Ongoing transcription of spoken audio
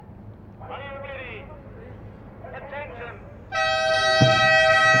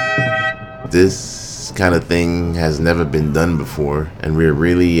this kind of thing has never been done before, and we're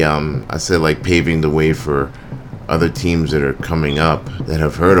really, I said, like, paving the way for other teams that are coming up that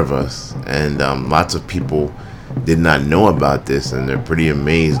have heard of us. And lots of people did not know about this, and they're pretty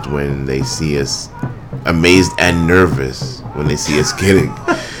amazed when they see us, amazed and nervous when they see us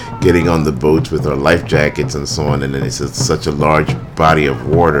getting on the boats with our life jackets and so on. And then it's such a large body of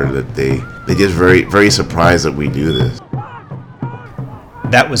water that they just very, very surprised that we do this.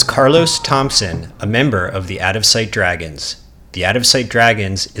 That was Carlos Thompson, a member of the Out of Sight Dragons. The Out of Sight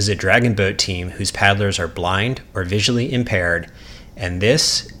Dragons is a dragon boat team whose paddlers are blind or visually impaired, and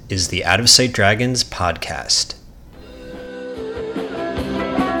this is the Out of Sight Dragons podcast.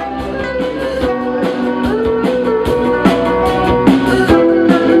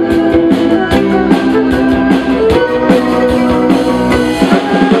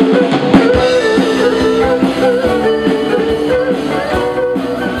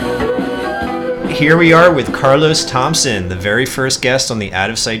 Here we are with Carlos Thompson, the very first guest on the Out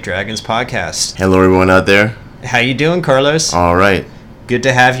of Sight Dragons podcast. Hello, everyone out there. How you doing, Carlos? All right. Good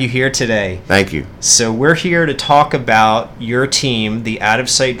to have you here today. Thank you. So we're here to talk about your team, the Out of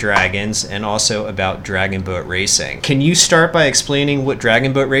Sight Dragons, and also about dragon boat racing. Can you start by explaining what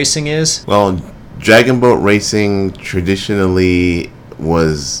dragon boat racing is? Well, dragon boat racing traditionally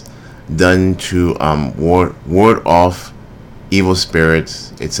was done to ward off evil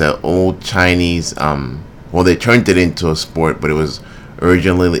spirits. It's an old Chinese, well, they turned it into a sport, but it was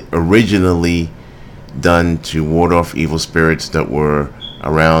originally done to ward off evil spirits that were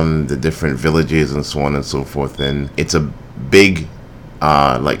around the different villages and so on and so forth. And it's a big,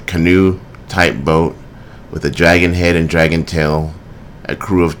 like canoe type boat with a dragon head and dragon tail, a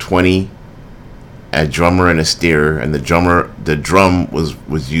crew of 20, a drummer and a steerer. And the drum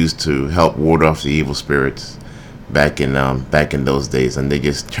was used to help ward off the evil spirits back in those days, and they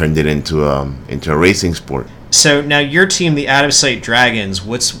just turned it into a racing sport. So now your team, the Out of Sight Dragons,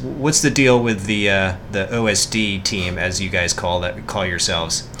 what's the deal with the OSD team, as you guys call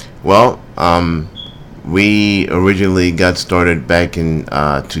yourselves? Well, we originally got started back in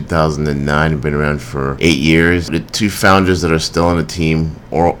 2009. We've been around for 8 years. The two founders that are still on the team,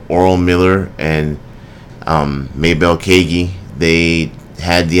 Oral Miller and Maybell Kagi, they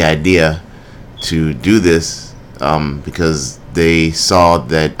had the idea to do this because they saw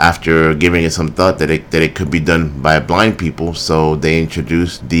that after giving it some thought that it could be done by blind people. So they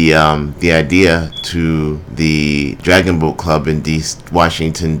introduced the idea to the Dragon Boat Club in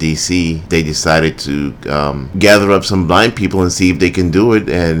Washington, D.C. They decided to gather up some blind people and see if they can do it,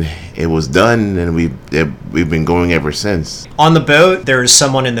 and it was done, and we've been going ever since. On the boat, there's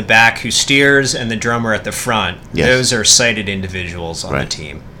someone in the back who steers and the drummer at the front. Yes. Those are sighted individuals on the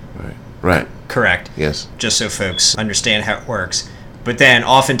team. Right. Correct. Yes. Just so folks understand how it works. But then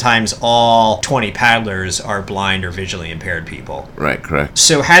oftentimes all 20 paddlers are blind or visually impaired people. Right, correct.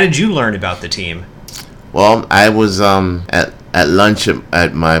 So how did you learn about the team? Well, I was at lunch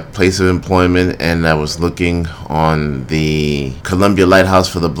at my place of employment, and I was looking on the Columbia Lighthouse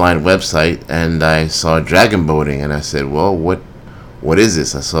for the Blind website, and I saw dragon boating, and I said, well, what is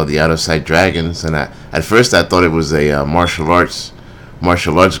this? I saw the Out of Sight Dragons, and at first I thought it was a martial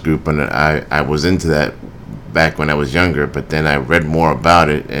arts group, and I was into that back when I was younger, but then I read more about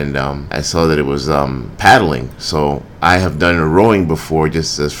it, and I saw that it was paddling. So I have done rowing before,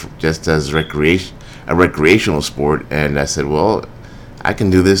 just as a recreational sport, and I said, well, I can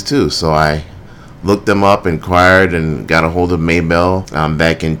do this too. So I looked them up, inquired, and got a hold of Maybell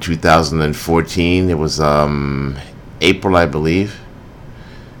back in 2014. It was April, I believe,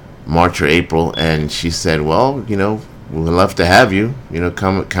 March or April, and she said, well, we'd love to have you.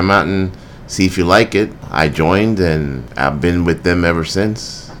 Come out and see if you like it. I joined, and I've been with them ever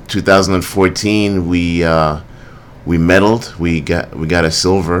since. 2014, we medaled. We got a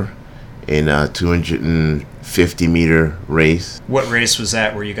silver in a 250 meter race. What race was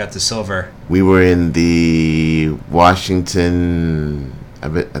that where you got the silver? We were in the Washington, I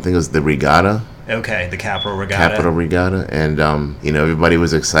think it was the regatta. Okay, the Capital Regatta. And everybody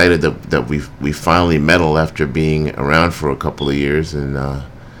was excited that we finally medaled after being around for a couple of years, and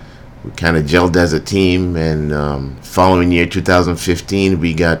we kind of gelled as a team. And following year, 2015,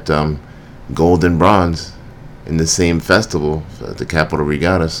 we got gold and bronze in the same festival, the Capital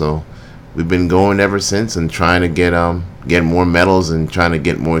Regatta. So we've been going ever since, and trying to get more medals and trying to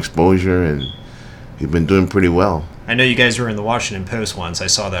get more exposure, and we've been doing pretty well. I know you guys were in the Washington Post once. I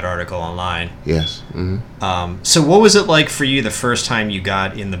saw that article online. Yes. Mm-hmm. So what was it like for you the first time you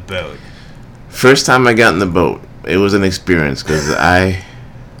got in the boat? First time I got in the boat, it was an experience, because I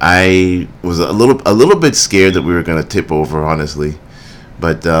was a little bit scared that we were going to tip over, honestly.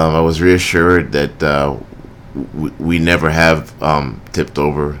 but I was reassured that we never have tipped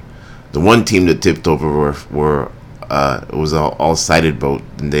over. The one team that tipped over were it was an all-sided boat,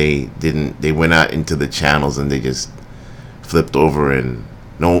 and they went out into the channels and they just flipped over, and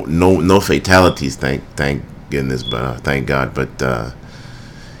no fatalities, thank goodness, but thank God. But I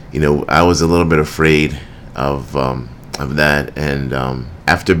was a little bit afraid of that, and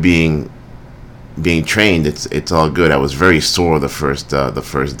after being trained, it's all good. I was very sore the first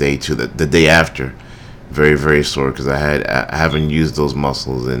day to the day after, very, very sore, because I haven't used those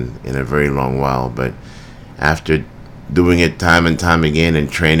muscles in a very long while. But after doing it time and time again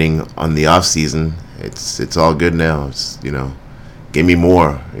and training on the off season, it's all good now. It's give me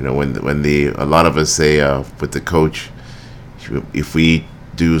more. When a lot of us say with the coach, if we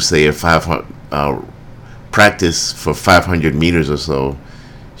do say a 500 practice for 500 meters or so,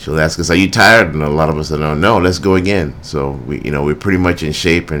 she'll ask us, "Are you tired?" And a lot of us say, "No, let's go again." So we're pretty much in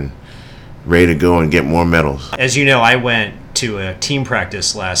shape and ready to go and get more medals. As you know, I went to a team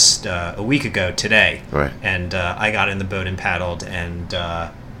practice a week ago today, right? And I got in the boat and paddled, and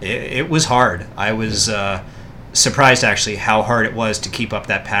it was hard. I was surprised actually how hard it was to keep up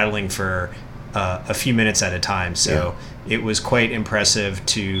that paddling for a few minutes at a time. So it was quite impressive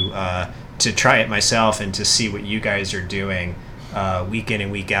to try it myself and to see what you guys are doing week in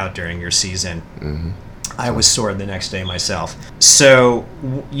and week out during your season. Mm-hmm. I was sore the next day myself. So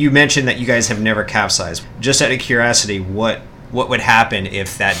you mentioned that you guys have never capsized. Just out of curiosity, what would happen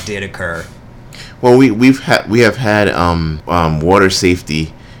if that did occur? Well, we have had water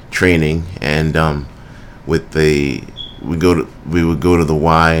safety training, and we would go to the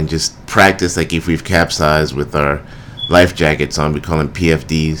Y and just practice like if we've capsized with our life jackets on. We call them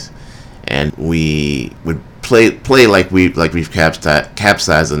PFDs, and we would play like we've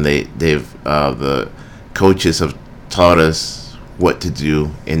capsized, and the coaches have taught us what to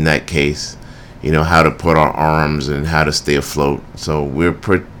do in that case. How to put our arms and how to stay afloat. So we're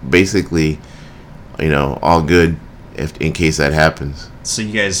basically, all good in case that happens. So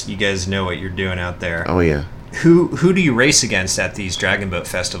you guys know what you're doing out there. Oh yeah. Who do you race against at these Dragon Boat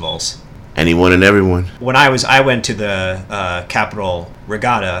festivals? Anyone and everyone. When I went to the Capital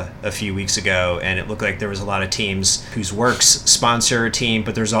Regatta a few weeks ago, and it looked like there was a lot of teams whose works sponsor a team,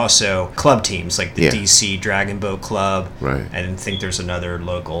 but there's also club teams like the DC Dragon Boat Club. Right. And I think there's another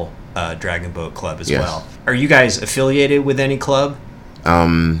local Dragon Boat Club as Yes. well. Are you guys affiliated with any club? Let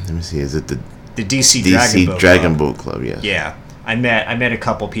me see. Is it the DC Dragon Boat Club? Yes. Yeah. I met a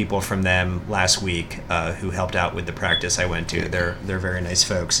couple people from them last week who helped out with the practice I went to. Yeah. They're very nice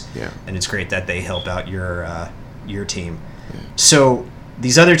folks. Yeah. And it's great that they help out your team. Yeah. So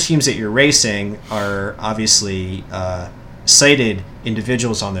these other teams that you're racing are obviously sighted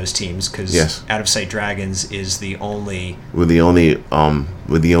individuals on those teams, because Yes. Out of Sight Dragons is the only We're the only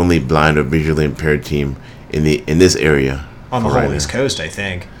blind or visually impaired team in this area on the right whole now. East Coast, I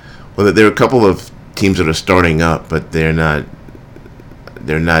think. Well, there are a couple of teams that are starting up, but they're not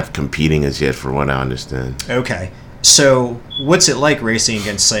competing as yet, for what I understand. Okay. So what's it like racing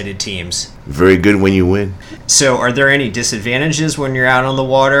against sighted teams? Very good when you win. So are there any disadvantages when you're out on the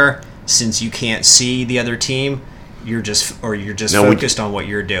water, since you can't see the other team? You're just focused on what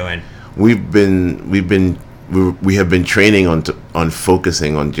you're doing. We have been training on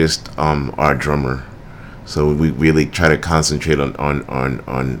focusing on just our drummer. So we really try to concentrate on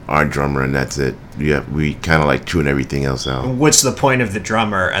our drummer, and that's it. We kind of like tune everything else out. What's the point of the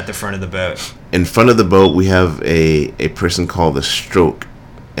drummer at the front of the boat? In front of the boat, we have a person called the stroke,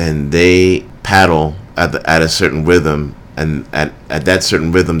 and they paddle at a certain rhythm, and at that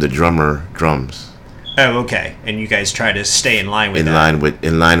certain rhythm, the drummer drums. Oh, okay. And you guys try to stay in line with in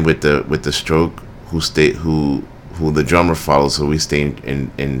line with the stroke, who the drummer follows, so we stay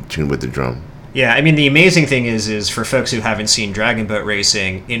in tune with the drum. Yeah, I mean, the amazing thing is for folks who haven't seen dragon boat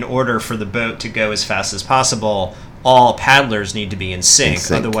racing, in order for the boat to go as fast as possible, all paddlers need to be in sync.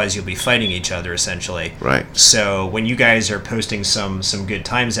 Otherwise you'll be fighting each other, essentially. Right. So when you guys are posting some good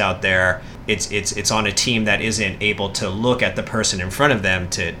times out there, it's on a team that isn't able to look at the person in front of them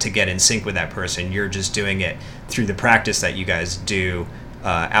to get in sync with that person. You're just doing it through the practice that you guys do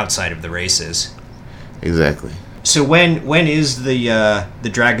outside of the races. Exactly. So when is the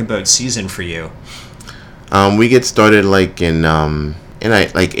dragon boat season for you? We get started like in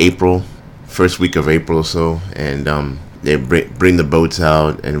April, first week of April or so, and they bring the boats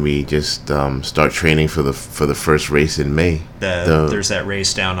out, and we just start training for the first race in May. There's that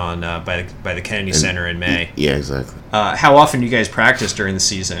race down on by the Kennedy Center in May. Yeah, exactly. How often do you guys practice during the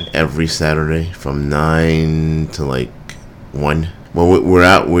season? Every Saturday from 9 to 1. Well, we're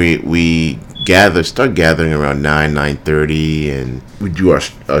out. We start gathering around 9:30, and we do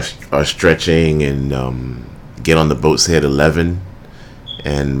our stretching and get on the boat, say at 11,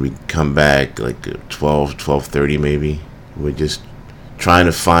 and we come back like 12:30 maybe. We're just trying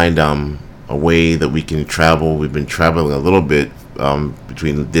to find a way that we can travel. We've been traveling a little bit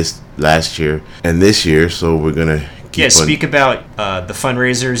between this last year and this year, so we're gonna speak about the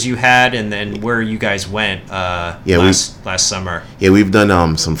fundraisers you had and then where you guys went last summer. Yeah, we've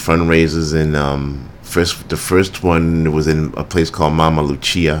done some fundraisers, and the first one was in a place called Mama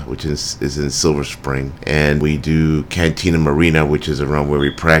Lucia, which is in Silver Spring, and we do Cantina Marina, which is around where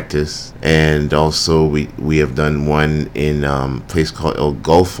we practice, and also we have done one in a place called El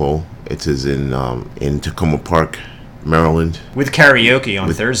Golfo. It is in Tacoma Park, Maryland. With karaoke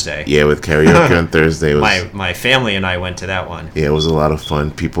on Thursday. Yeah, with karaoke on Thursday. My family and I went to that one. Yeah, it was a lot of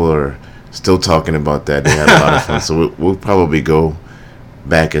fun. People are still talking about that. They had a lot of fun. So we'll probably go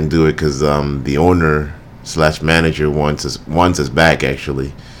back and do it because the owner / manager wants us back,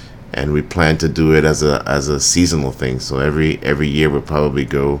 actually. And we plan to do it as a seasonal thing. So every year we'll probably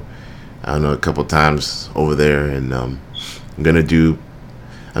go, I don't know, a couple times over there. And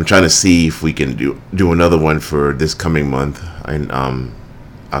I'm trying to see if we can do another one for this coming month in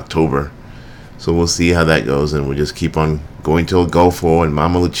October. So we'll see how that goes, and we'll just keep on going to El Golfo and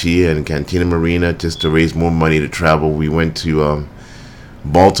Mama Lucia and Cantina Marina just to raise more money to travel. We went to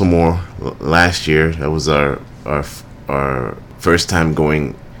Baltimore last year. That was our first time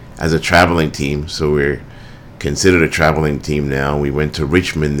going as a traveling team, so we're considered a traveling team now. We went to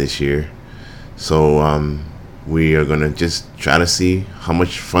Richmond this year. So we are going to just try to see how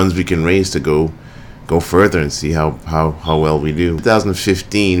much funds we can raise to go further and see how well we do.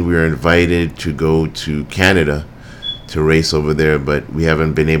 2015, we were invited to go to Canada to race over there, but we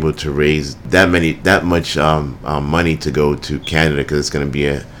haven't been able to raise that much money to go to Canada because it's going to be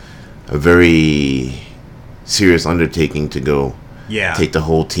a very serious undertaking to go. Yeah. Take the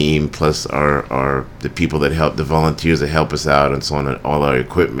whole team plus the people that help, the volunteers that help us out and so on, and all our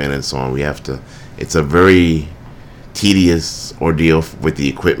equipment and so on. It's a very tedious ordeal with the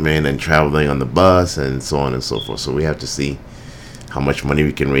equipment and traveling on the bus and so on and so forth. So we have to see how much money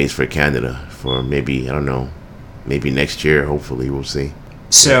we can raise for Canada for maybe next year. Hopefully, we'll see.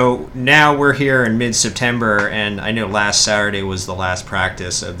 So now we're here in mid-September, and I know last Saturday was the last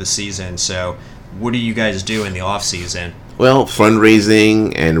practice of the season. So what do you guys do in the off season? Well,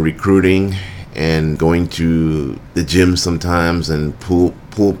 fundraising and recruiting and going to the gym sometimes and pool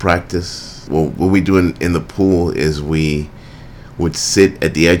practice. Well, what we do in the pool is we would sit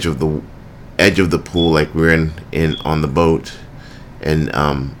at the edge of the pool like we're in on the boat and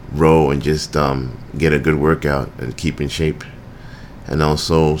row and just get a good workout and keep in shape. And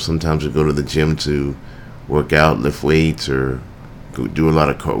also sometimes we go to the gym to work out, lift weights, or do a lot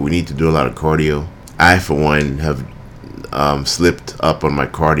of we need to do a lot of cardio. I, for one, have slipped up on my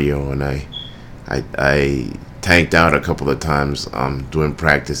cardio, and I tanked out a couple of times doing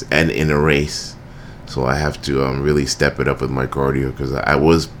practice and in a race, so I have to really step it up with my cardio because I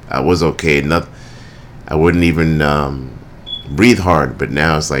was okay. I wouldn't even breathe hard, but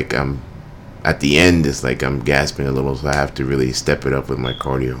now it's like I'm at the end. It's like I'm gasping a little, so I have to really step it up with my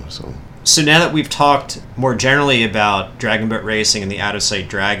cardio. So now that we've talked more generally about dragon boat racing and the Out of Sight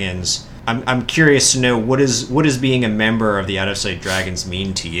Dragons, I'm curious to know what is being a member of the Out of Sight Dragons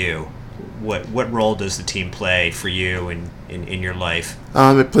mean to you? What role does the team play for you in your life?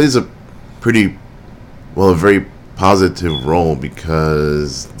 It plays a very positive role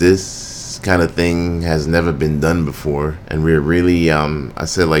because this kind of thing has never been done before, and we're really I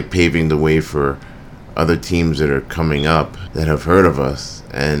said like paving the way for other teams that are coming up that have heard of us,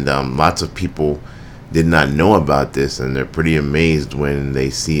 and lots of people did not know about this, and they're pretty amazed when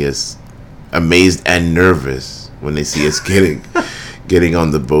they see us, amazed and nervous when they see us getting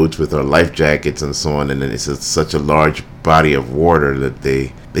on the boats with our life jackets and so on, and then it's such a large body of water that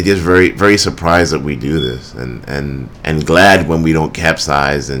they just very, very surprised that we do this, and glad when we don't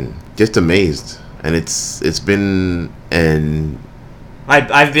capsize, and just amazed. And it's been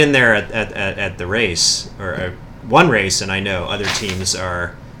I've been there at the race or one race, and I know other teams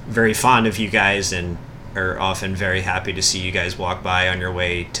are very fond of you guys and are often very happy to see you guys walk by on your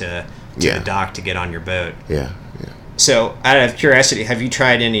way to the dock to get on your boat. Yeah. So, out of curiosity, have you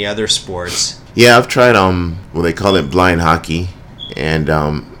tried any other sports? Yeah, I've tried they call it blind hockey, and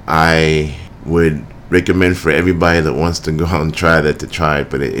I would recommend for everybody that wants to go out and try that to try it,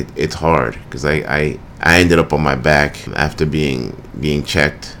 but it's hard because I ended up on my back after being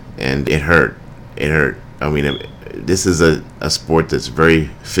checked, and it hurt. I mean, this is a sport that's very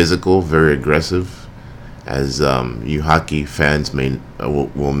physical, very aggressive, as you hockey fans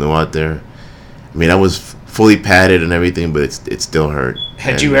will know out there. I mean, I was fully padded and everything, but it still hurt.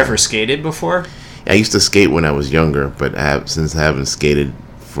 Had you ever skated before? I used to skate when I was younger, but since I haven't skated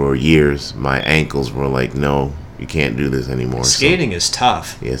for years, my ankles were like, no, you can't do this anymore. Skating is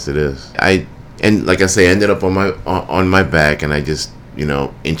tough. Yes, it is. And like I say, I ended up on my back, and I just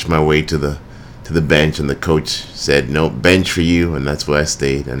inched my way to the bench, and the coach said, no, bench for you, and that's where I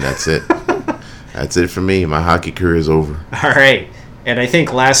stayed, and that's it. That's it for me. My hockey career is over. All right. And I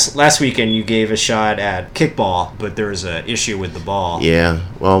think last weekend you gave a shot at kickball, but there was an issue with the ball. Yeah,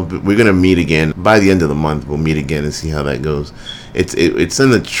 well, we're gonna meet again by the end of the month. We'll meet again and see how that goes. It's in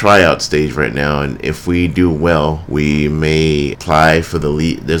the tryout stage right now, and if we do well, we may apply for the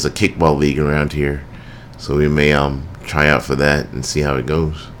league. There's a kickball league around here, so we may try out for that and see how it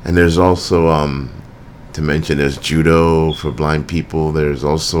goes. And there's also to mention, there's judo for blind people. There's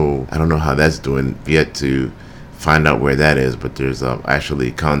also, I don't know how that's doing yet to find out where that is, but there's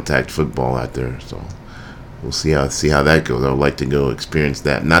actually contact football out there, so we'll see how that goes. I would like to go experience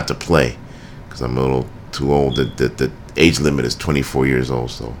that, not to play, because I'm a little too old. The age limit is 24 years old,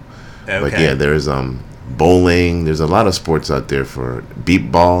 so. Okay. But yeah, there's bowling. There's a lot of sports out there for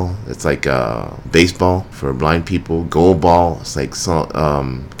beep ball. It's like baseball for blind people. Goal ball. It's like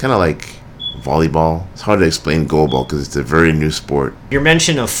kind of like volleyball. It's hard to explain goalball because it's a very new sport. Your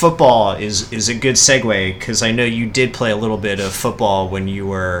mention of football is a good segue, because I know you did play a little bit of football when you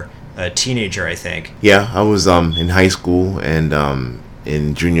were a teenager, I think. Yeah, I was in high school and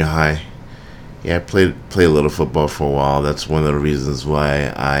in junior high. Yeah, I played a little football for a while. That's one of the reasons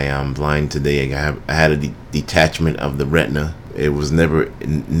why I am blind today. I had a detachment of the retina. It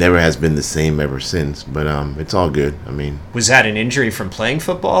never has been the same ever since, but it's all good. I mean, was that an injury from playing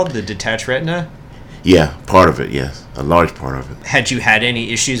football, the detached retina? Yeah, part of it, yes. A large part of it. Had you had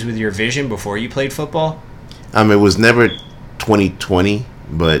any issues with your vision before you played football? It was never 20/20,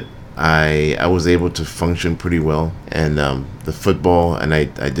 but I was able to function pretty well. And the football, and I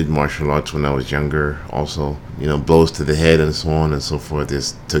did martial arts when I was younger also. Blows to the head and so on and so forth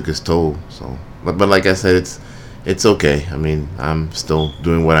just took its toll. So, but like I said, it's okay. I mean, I'm still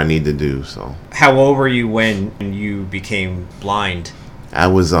doing what I need to do. So. How old were you when you became blind? I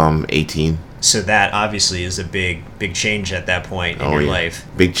was 18. So that obviously is a big change at that point in your life.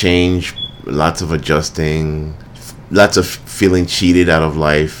 Big change, lots of adjusting, lots of feeling cheated out of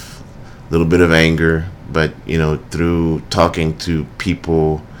life, a little bit of anger. But, through talking to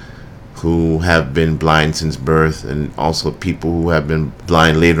people who have been blind since birth, and also people who have been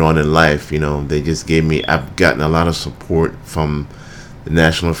blind later on in life, they just I've gotten a lot of support from the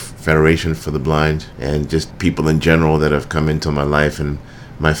National Federation for the Blind, and just people in general that have come into my life, and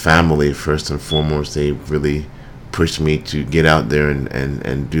my family first and foremost. They really pushed me to get out there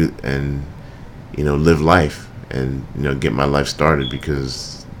and do, and live life, and get my life started,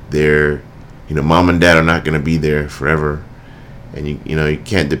 because they're mom and dad are not going to be there forever. And you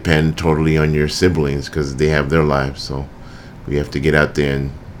can't depend totally on your siblings because they have their lives. So we have to get out there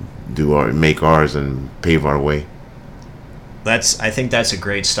and make ours and pave our way. I think that's a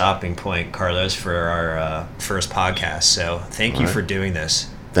great stopping point, Carlos, for our first podcast. So thank you for doing this.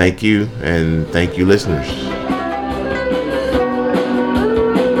 Thank you, and thank you, listeners.